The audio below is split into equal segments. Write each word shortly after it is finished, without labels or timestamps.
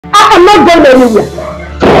not going anywhere.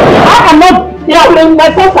 I am not playing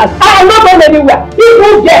my focus. I am not going anywhere.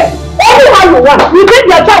 People there. Anyhow you want. You think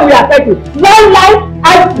your child will affect you. One life,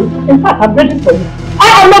 in fact, I'm ready for you. I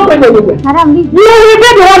am not going anywhere. Madam, you will be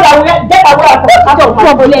the one that will get away out of my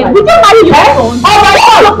problem. Did you marry your son? Oh my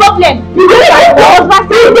God. No problem. You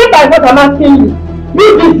think by what I'm asking you.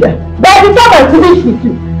 Leave this there. By the time I finish with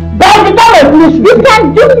you. By the time I finish with you. You can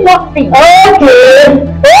do nothing. Okay.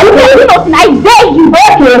 You can do nothing. I dare you.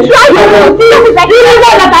 Okay. Try to see. It's like you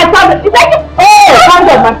know that I found it. It's like found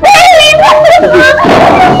it my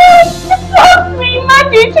trust me,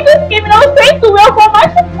 imagine she just came in. I was trying to welcome her.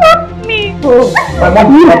 She trust me. My mom,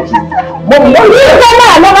 you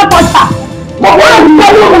never touch her. Mom,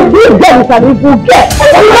 this girl is an evil girl.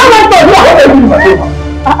 You don't want to do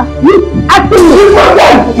you asking me.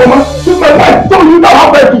 Mama, she's my wife. So you know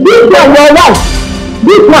how bad you this girl, your wife.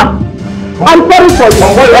 This one. I'm sorry for you.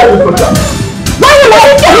 Why are you so why you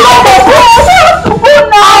like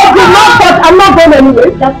it? I'm not going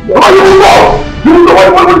anywhere. How do you know? You know why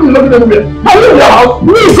you not going anywhere? Are you in your house?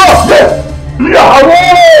 Me go. Yes. In your house.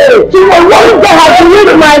 Hey, she was wanting to have to read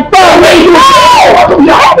my phone.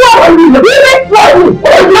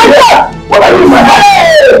 What are you in my house?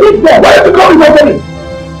 Why are you coming over me?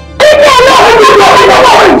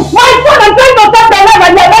 My son, I'm trying to stop my life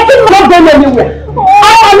and you're making me not going anywhere. I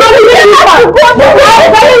am not even I'm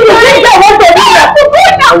telling you, think I want to do that.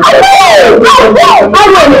 I will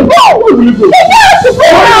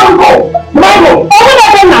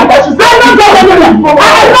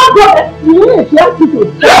go. She has to go.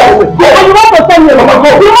 And you want to tell me, Mama, go.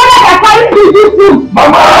 You want to carry me this room.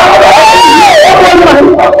 Mama,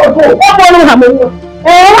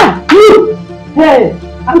 hey,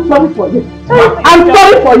 I'm sorry for you. I'm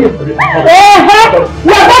sorry for you. Hey,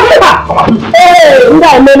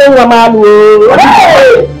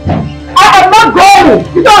 I am not going.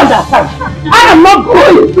 You don't understand. I am not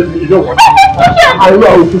going. You know what? I know I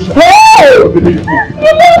will push her. Hey! You didn't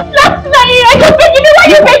slap me. I just begging you. Why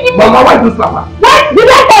you begging me? Mama, why you slap her? What? Did I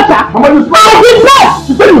touch her? Mama, you slap her. I did not.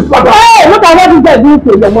 She said you slap her. Hey, look at what this guy doing to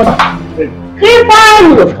your mother.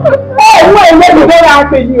 Ifeanyi! Hey, wait, let me go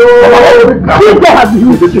after you. This guy has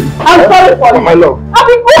been used. I'm sorry for you. My love. I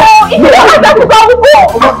will go. If you don't have that, I will go.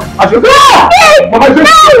 I should No! Mama,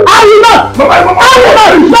 No! I will not. Mama, I will not.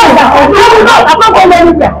 I will not. I'm not going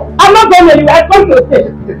anywhere. I'm not going anywhere. I come to stay.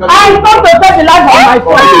 I come to save the life of my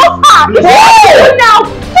son. Hey! Now!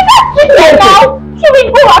 She can't keep me now. She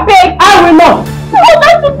will go, I beg. I will not. Oh,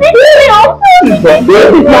 that's a big deal.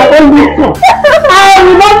 This is my only son. I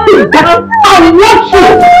will not sit down and watch you.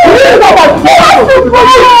 This is what I'm saying.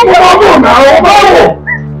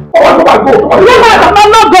 I'm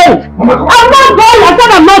not going. I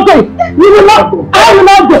said I'm not going. You will not. I will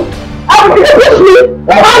not go. I will push me.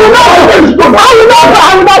 I will not go. I will not go. I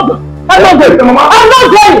will not go. I'm not going. I'm not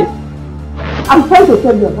going. I'm trying to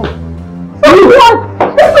tell you about. Is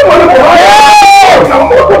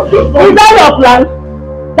that your plan?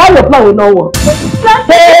 That your plan will not work.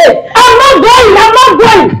 Hey, I'm not going. I'm not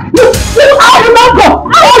going. I will not go. I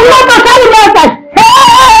will not go. Carry me outside.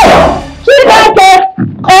 Hey, she's okay.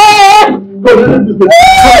 Hey.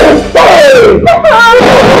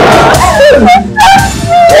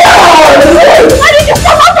 Why did you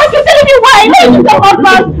come out and you're telling me why? Why did you come out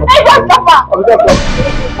first? Hey, just come back.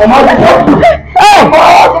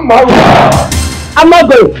 I'm not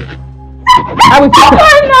going. I will take her. I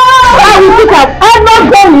will take her. I'm not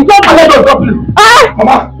going. Don't let her stop you.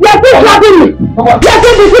 You're still slapping me. You're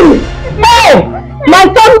still beating me. Hey,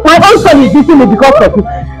 my own son is beating me because of you.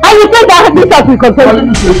 I will take that this as we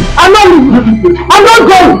continue. I'm not leaving. I'm not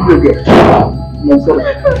going. I'm sorry.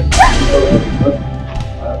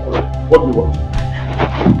 What do you want?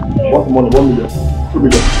 What money? 1 million? 2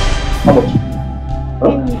 million? How much?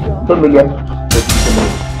 10 million?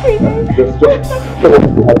 Just show what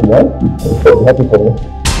you have now. What you happy for me?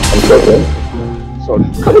 I'm sorry. Sorry.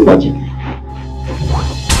 Can you imagine?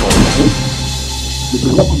 This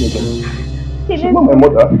is not me again. She's not my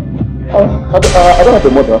mother. I don't have a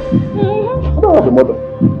mother. I don't have a mother.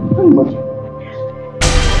 Can you imagine?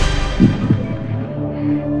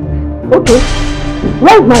 Okay.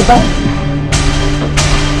 Where's my bag?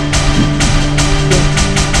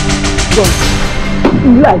 Go.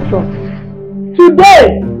 You I trust. Today,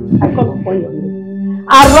 I call upon your name.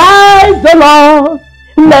 Arise, O Lord,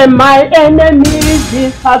 let my enemies be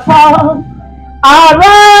scattered.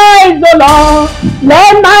 Arise, O Lord,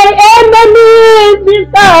 let my enemies be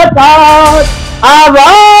scattered.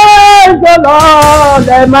 Arise, O Lord,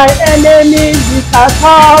 let my enemies be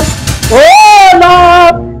scattered. Oh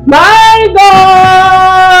Lord, my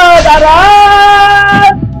God,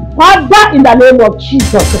 arise. Father, in the name of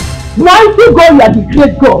Jesus, Mighty God, you are the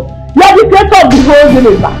great God. You are the creator of the whole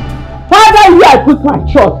universe. Father, you I put my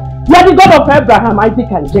trust. You are the God of Abraham,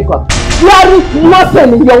 Isaac, and Jacob. There is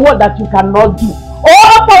nothing in your word that you cannot do.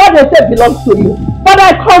 All power they say belongs to you. Father,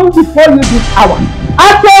 I come before you this hour.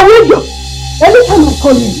 As a widow, anytime I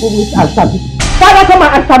call you, you will answer me. Father, come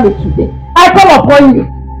and answer me today. I call upon you.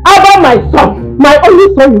 About my son, my only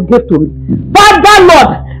son you gave to me. Father, Lord,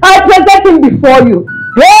 I present him before you.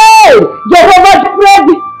 Hey, Jehovah,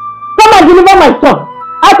 ready. Come and deliver my son.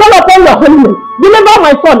 I call upon your holy name. Deliver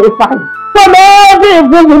my son, Ifan, from every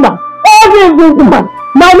evil woman. Every evil woman.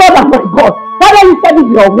 My Lord and my God. Father, you said in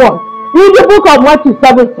your word, in the book of Matthew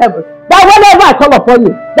 7:7, that whenever I call upon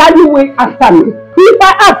you, that you will answer me. If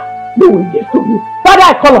I ask, you will give to me. Father,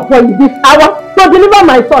 I call upon you this hour to deliver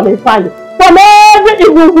my son, Ifan, from every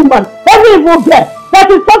evil woman, every evil girl that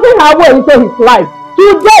is forcing her way into his life.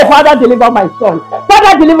 Today, Father, deliver my son.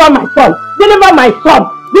 Father, deliver my son. Deliver my son.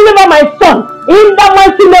 Deliver my son. In the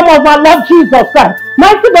mighty name of our Lord Jesus Christ.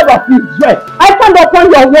 Mighty God of Israel. I stand upon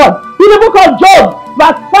your word. In the book of Job,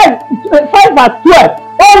 verse 5 verse 12.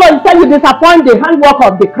 Oh Lord, you said you disappoint the handwork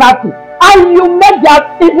of the crafty. And you make their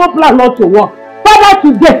evil plan not to work. Father,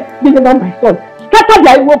 today, deliver my son. Scatter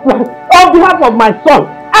their evil plan on behalf of my son.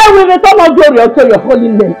 I will return all glory unto your holy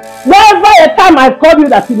name. Wherever a time I've called you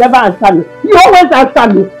that you never answer me, you always answer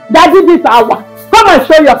me. Daddy, this hour, come and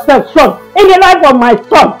show yourself strong in the life of my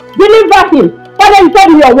son. Deliver him. Father, you said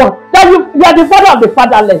in your word that you are the father of the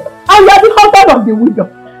fatherless and you are the husband of the widow.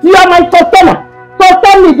 You are my sustainer.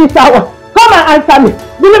 Sustain me this hour. Come and answer me.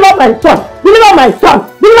 Deliver my son. Deliver my son.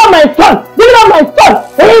 Deliver my son. Deliver my son.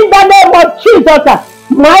 In the name of Jesus,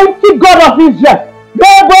 mighty God of Israel.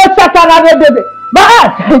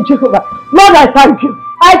 Jehovah, Lord, I thank you.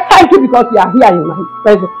 I thank you because you are here in my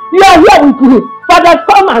presence. You are here with me. Father,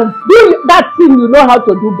 come and do that thing you know how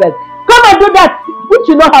to do best. Come and do that which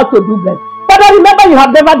you know how to do best. Father, remember you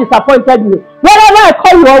have never disappointed me. Whenever I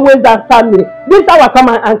call you, always answer me. This hour, come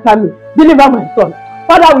and answer me. Deliver my son.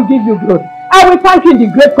 Father, we give you glory. I will thank you in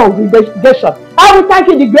the great congregation. I will thank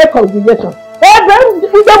you in the great congregation.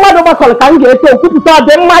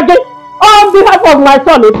 On behalf of my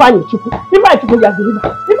son, Ifeanyi Chukwu, you have delivered.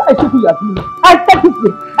 Ifeanyi Chukwu, you have delivered. I set you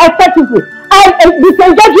free. I set you free. I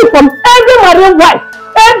disengage you from every marine wife,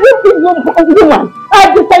 every woman.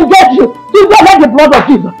 I disengage you. Today, let the blood of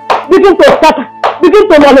Jesus begin to scatter, begin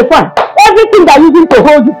to nullify everything that is using to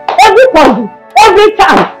hold you, every poison, every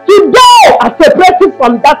time. Today, I separate you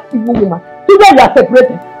from that evil woman. Today, you are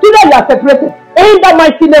separated. Today, you are separated. In the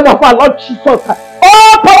mighty name of our Lord Jesus Christ.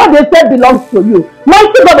 All power they say belongs to you.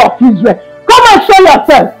 Mighty God of Israel. Come and show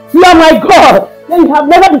yourself. You are my God. You have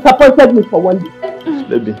never disappointed me for one day.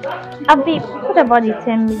 Baby. Abi, what about the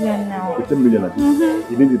 10 million now? The 10 million,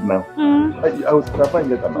 you need it now. I will find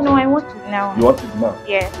later now. No, I want it now. You want it now?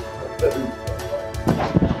 Yes.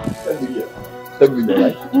 10 million. 10 million,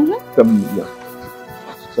 right? 10 million. 10 million.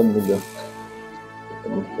 10 million.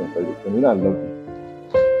 I love you.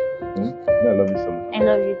 I love you so much. I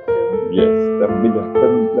love you too. Yes, 10 million,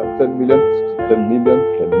 10 million, 10 million, 10 million,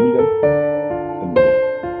 10 million.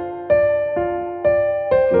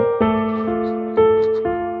 Okay.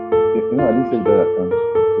 You know, I didn't say that account.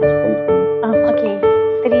 Just call it for me. Okay.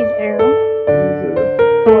 30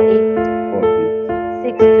 30 48 48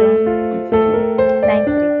 62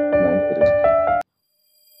 93.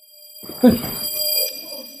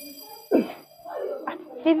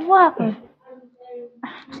 Baby, what happened?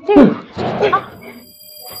 Dude.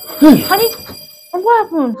 Honey, what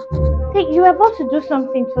happened? Hey, you were about to do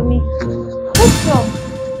something for me. What's wrong?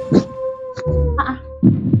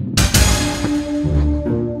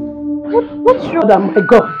 What's wrong? Oh my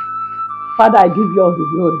God. Father, I give you all the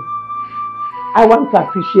glory. I want to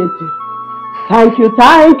appreciate you. Thank you, Lord.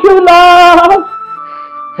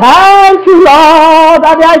 Thank you, Lord.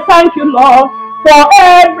 And I thank you, Lord, for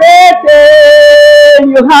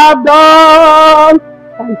everything you have done.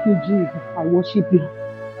 Thank you, Jesus. I worship you.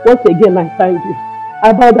 Once again, I thank you.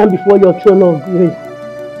 I bow down before your throne of grace.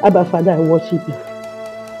 Abba, Father, I worship you.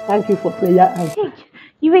 Thank you for prayer. Hey,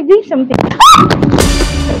 you were doing something.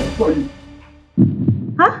 Who are you?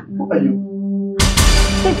 Huh? Who are you?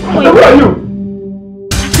 Who are you?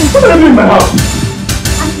 What are you doing in my house?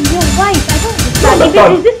 I'm your wife. I don't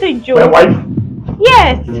understand. Is this a joke? My wife?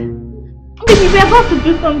 Yes. Baby, we're about to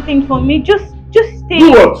do something for me. Just stay.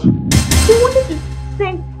 Do what? You wanted to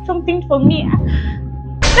send something for me. I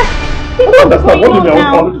don't understand. What do you mean? I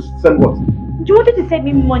wanted to send what? You wanted to send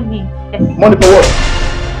me money. Yes. Money for what?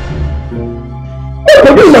 What are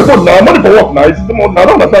you doing my phone now? Money for what now? I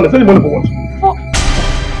don't understand. Send money for what? For...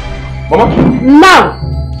 Mama? Now,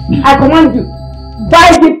 I command you.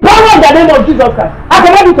 By the power in the name of Jesus Christ, I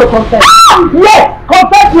command you to confess. Yes,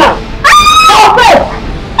 confess now. Confess.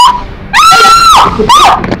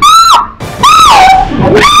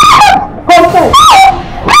 Confess.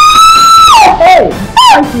 Hey,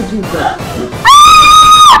 thank you, Jesus.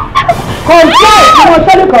 Confess. You must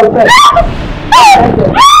tell you confess.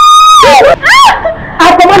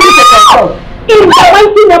 I command you to confess. In the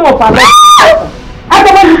mighty name of our Lord, I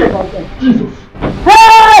command you to confess. Jesus.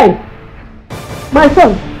 Hey! My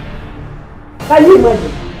son, can you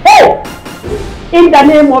imagine? Hey! In the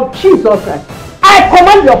name of Jesus Christ, I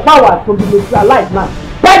command your power to be neutralized now.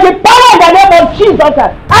 By the power in the name of Jesus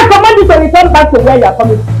Christ, I command you to return back to where you are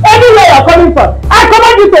coming from. Anywhere you are coming from, I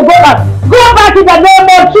command you to go back. Go back in the name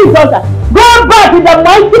of Jesus Christ. Go back in the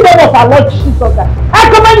mighty name of our Lord Jesus Christ. I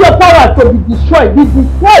command your power to be destroyed. Be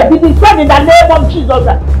destroyed in the name of Jesus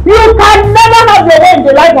Christ. You can never have your way in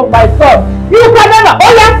the life of my son. You can never.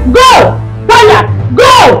 Oh yeah, go! Fire!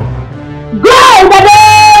 Go! Go in the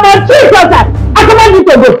name of Jesus Christ. I command you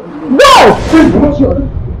to go. Go!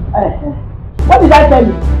 What did I tell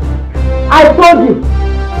you? I told you.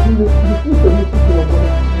 You refuse to listen to your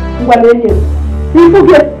brother. You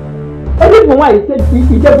forget. Every why he said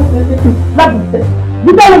he just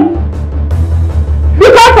you tell him.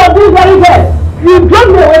 Because of this very girl, you drove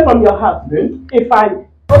me away from your house. If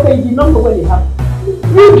okay, you did not know where the house.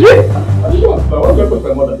 You drink.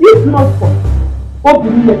 If not for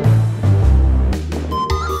obedience,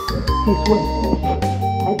 his way.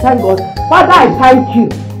 I thank God. Father, I thank you.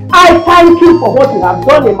 I thank you for what you have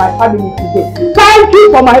done in my family today. Thank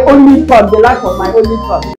you for my only son, the life of my only son.